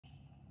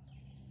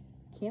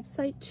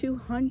Campsite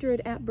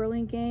 200 at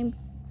Burlingame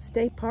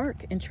State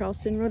Park in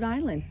Charleston, Rhode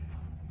Island.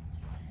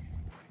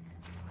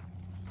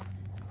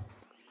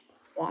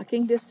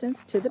 Walking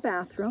distance to the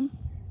bathroom,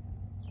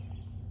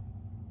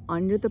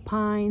 under the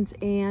pines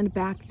and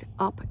backed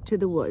up to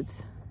the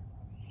woods.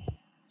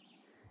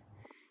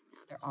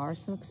 Now, there are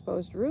some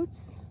exposed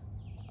roots.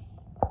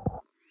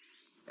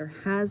 There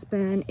has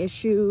been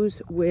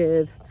issues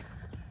with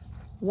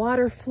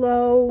water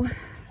flow.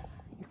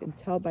 You can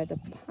tell by the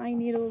pine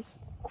needles.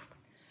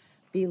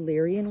 Be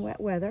leery in wet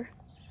weather.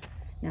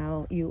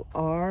 Now you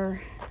are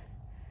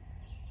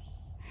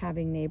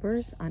having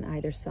neighbors on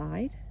either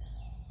side.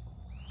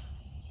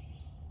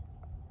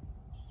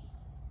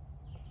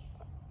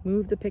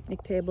 Move the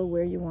picnic table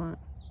where you want.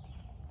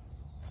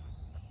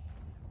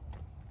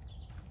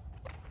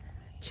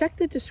 Check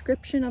the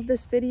description of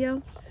this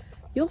video.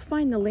 You'll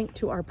find the link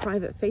to our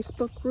private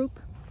Facebook group.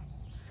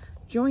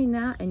 Join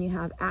that and you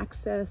have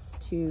access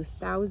to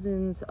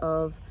thousands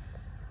of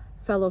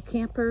fellow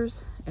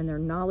campers and their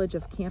knowledge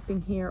of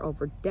camping here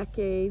over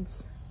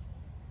decades.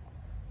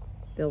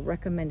 They'll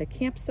recommend a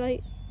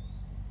campsite.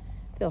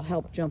 They'll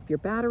help jump your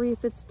battery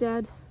if it's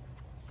dead.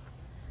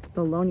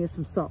 They'll loan you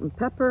some salt and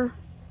pepper.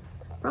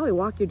 Probably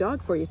walk your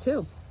dog for you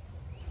too.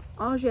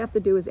 All you have to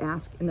do is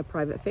ask in the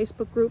private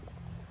Facebook group.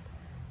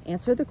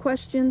 Answer the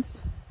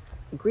questions.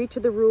 Agree to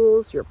the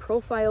rules. Your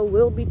profile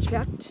will be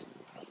checked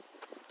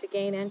to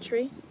gain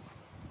entry.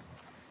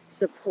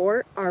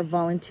 Support our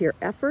volunteer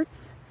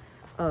efforts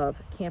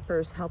of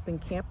campers helping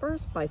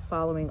campers by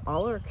following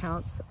all our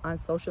accounts on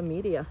social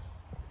media.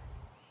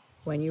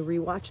 When you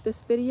rewatch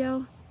this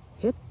video,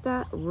 hit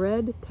that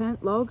red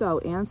tent logo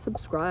and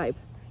subscribe.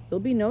 You'll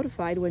be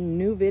notified when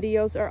new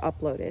videos are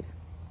uploaded.